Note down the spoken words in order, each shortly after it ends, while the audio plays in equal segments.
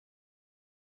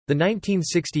The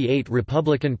 1968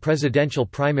 Republican presidential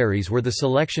primaries were the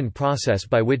selection process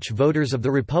by which voters of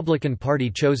the Republican Party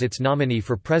chose its nominee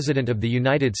for President of the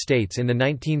United States in the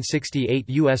 1968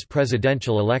 U.S.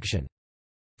 presidential election.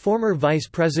 Former Vice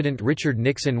President Richard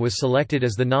Nixon was selected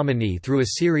as the nominee through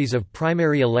a series of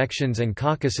primary elections and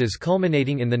caucuses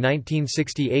culminating in the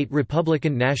 1968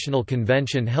 Republican National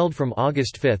Convention held from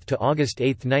August 5 to August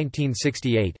 8,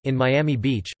 1968, in Miami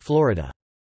Beach, Florida.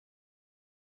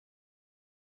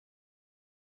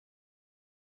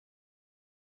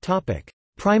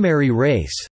 Primary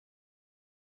race.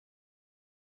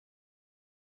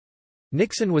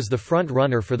 Nixon was the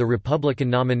front-runner for the Republican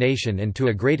nomination, and to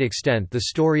a great extent the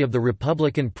story of the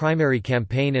Republican primary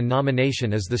campaign and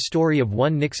nomination is the story of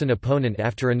one Nixon opponent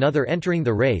after another entering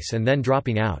the race and then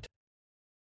dropping out.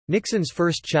 Nixon's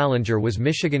first challenger was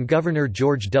Michigan Governor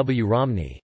George W.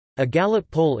 Romney. A Gallup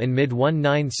poll in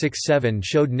mid-1967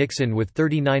 showed Nixon with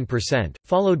 39%,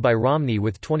 followed by Romney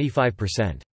with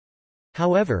 25%.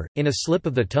 However, in a slip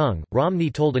of the tongue, Romney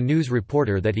told a news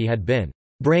reporter that he had been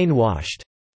brainwashed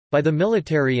by the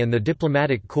military and the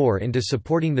diplomatic corps into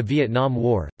supporting the Vietnam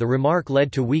War. The remark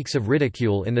led to weeks of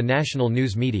ridicule in the national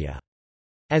news media.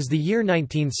 As the year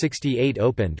 1968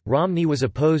 opened, Romney was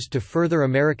opposed to further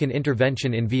American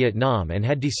intervention in Vietnam and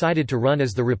had decided to run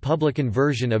as the Republican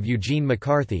version of Eugene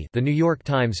McCarthy. The New York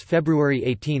Times, February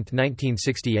 18,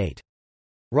 1968.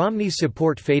 Romney's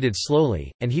support faded slowly,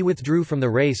 and he withdrew from the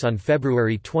race on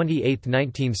February 28,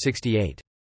 1968.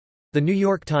 The New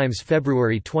York Times,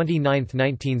 February 29,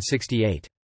 1968.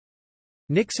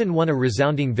 Nixon won a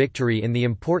resounding victory in the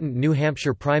important New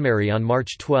Hampshire primary on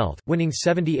March 12, winning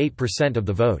 78% of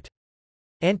the vote.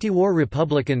 Anti-war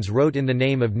Republicans wrote in the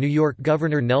name of New York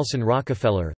Governor Nelson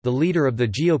Rockefeller, the leader of the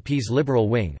GOP's liberal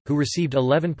wing, who received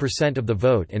 11% of the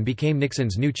vote and became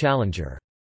Nixon's new challenger.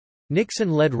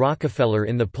 Nixon led Rockefeller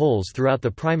in the polls throughout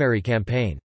the primary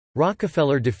campaign.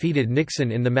 Rockefeller defeated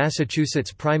Nixon in the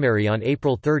Massachusetts primary on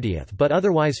April 30 but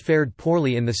otherwise fared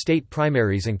poorly in the state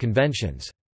primaries and conventions.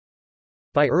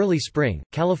 By early spring,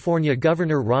 California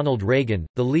Governor Ronald Reagan,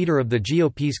 the leader of the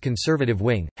GOP's conservative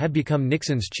wing, had become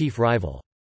Nixon's chief rival.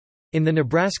 In the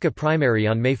Nebraska primary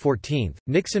on May 14,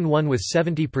 Nixon won with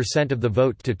 70% of the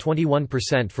vote to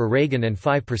 21% for Reagan and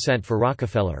 5% for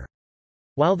Rockefeller.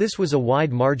 While this was a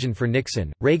wide margin for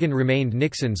Nixon, Reagan remained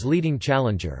Nixon's leading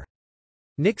challenger.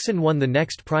 Nixon won the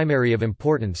next primary of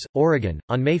importance, Oregon,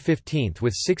 on May 15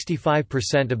 with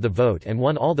 65% of the vote and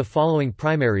won all the following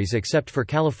primaries except for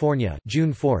California,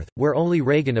 June 4, where only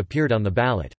Reagan appeared on the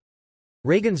ballot.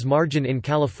 Reagan's margin in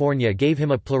California gave him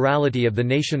a plurality of the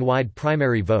nationwide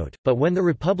primary vote, but when the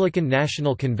Republican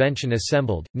National Convention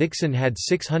assembled, Nixon had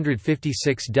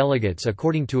 656 delegates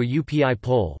according to a UPI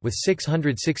poll, with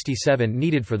 667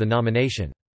 needed for the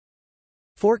nomination.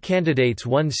 4 candidates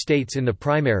won states in the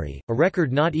primary, a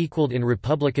record not equaled in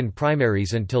Republican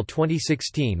primaries until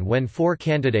 2016 when 4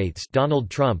 candidates Donald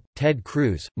Trump, Ted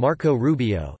Cruz, Marco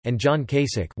Rubio, and John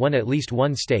Kasich won at least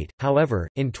one state. However,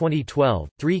 in 2012,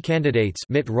 3 candidates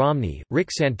Mitt Romney, Rick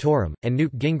Santorum, and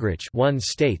Newt Gingrich won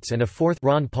states and a 4th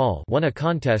Ron Paul won a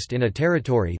contest in a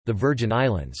territory, the Virgin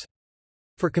Islands.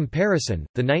 For comparison,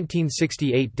 the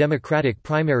 1968 Democratic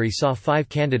primary saw 5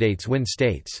 candidates win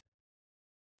states.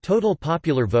 Total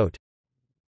popular vote: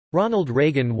 Ronald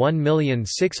Reagan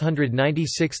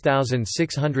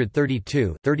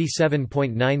 1,696,632,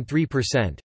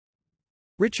 37.93%.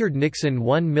 Richard Nixon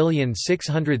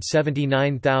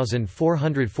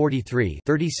 1,679,443,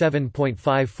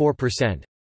 37.54%.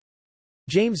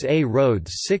 James A.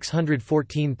 Rhodes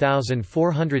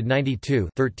 614,492,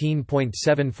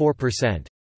 13.74%.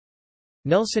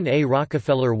 Nelson A.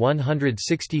 Rockefeller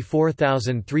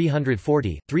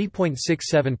 164,340,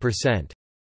 3.67%.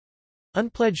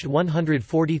 Unpledged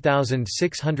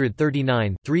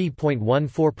 140,639,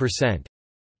 3.14%.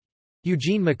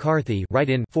 Eugene McCarthy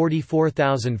write-in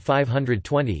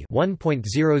 44,520,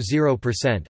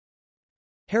 1.00%.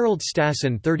 Harold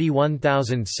Stassen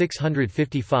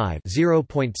 31,655,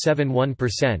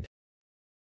 0.71%.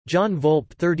 John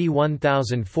Volpe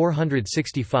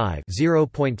 31,465,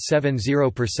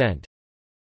 0.70%.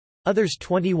 Others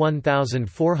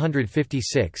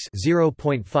 21,456,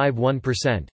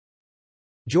 0.51%.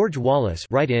 George Wallace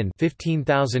write-in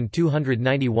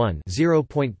 15,291,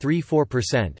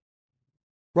 0.34%.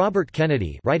 Robert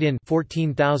Kennedy write-in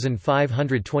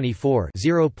 14,524,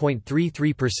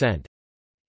 0.33%.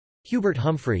 Hubert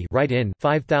Humphrey write-in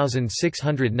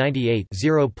 5,698,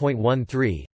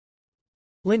 0.13%.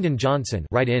 Lyndon Johnson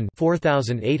write-in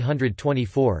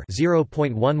 4,824,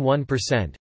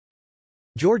 0.11%.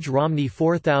 George Romney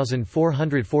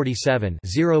 4,447,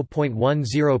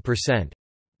 0.10%.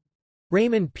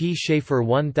 Raymond P. Schaefer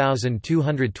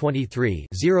 1223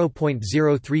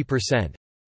 0.03%.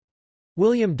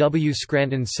 William W.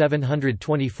 Scranton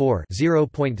 724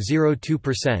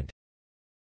 0.02%.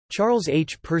 Charles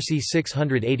H. Percy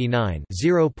 689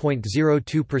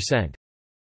 0.02%.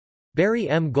 Barry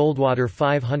M. Goldwater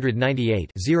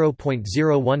 598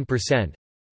 0.01%.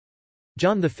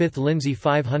 John V. Lindsay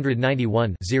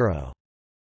 591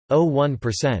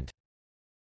 0.01%.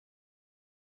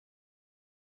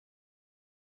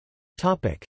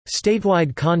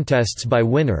 Statewide contests by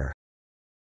winner.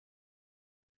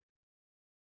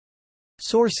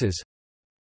 Sources: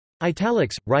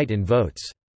 italics, write-in votes.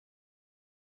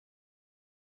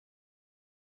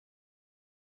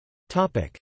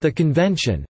 The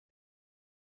convention.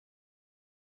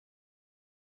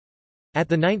 At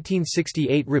the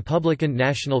 1968 Republican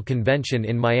National Convention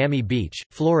in Miami Beach,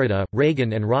 Florida,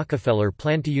 Reagan and Rockefeller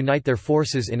planned to unite their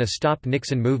forces in a Stop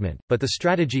Nixon movement, but the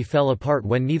strategy fell apart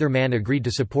when neither man agreed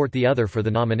to support the other for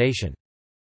the nomination.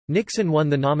 Nixon won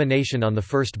the nomination on the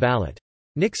first ballot.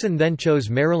 Nixon then chose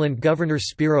Maryland Governor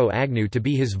Spiro Agnew to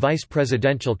be his vice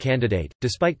presidential candidate,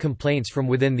 despite complaints from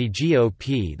within the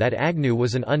GOP that Agnew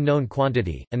was an unknown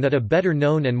quantity, and that a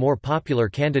better-known and more popular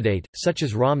candidate, such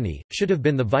as Romney, should have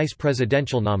been the vice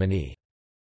presidential nominee.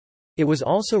 It was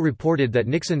also reported that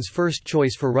Nixon's first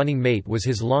choice for running mate was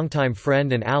his longtime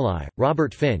friend and ally,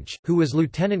 Robert Finch, who was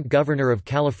Lieutenant Governor of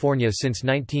California since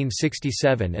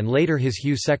 1967 and later his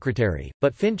Hugh secretary,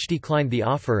 but Finch declined the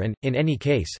offer and, in any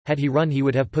case, had he run he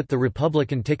would have put the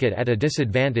Republican ticket at a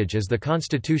disadvantage as the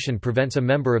Constitution prevents a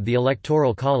member of the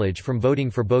Electoral College from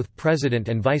voting for both president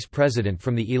and vice president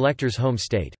from the elector's home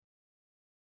state.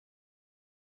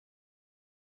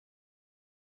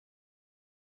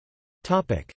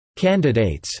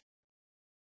 Candidates.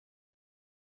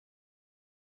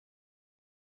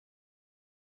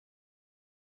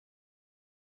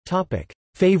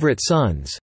 Favorite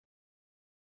sons.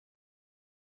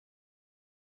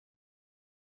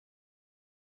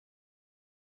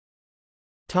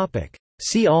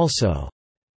 See also: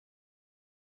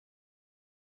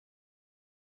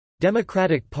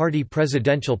 Democratic Party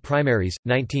presidential primaries,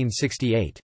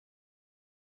 1968.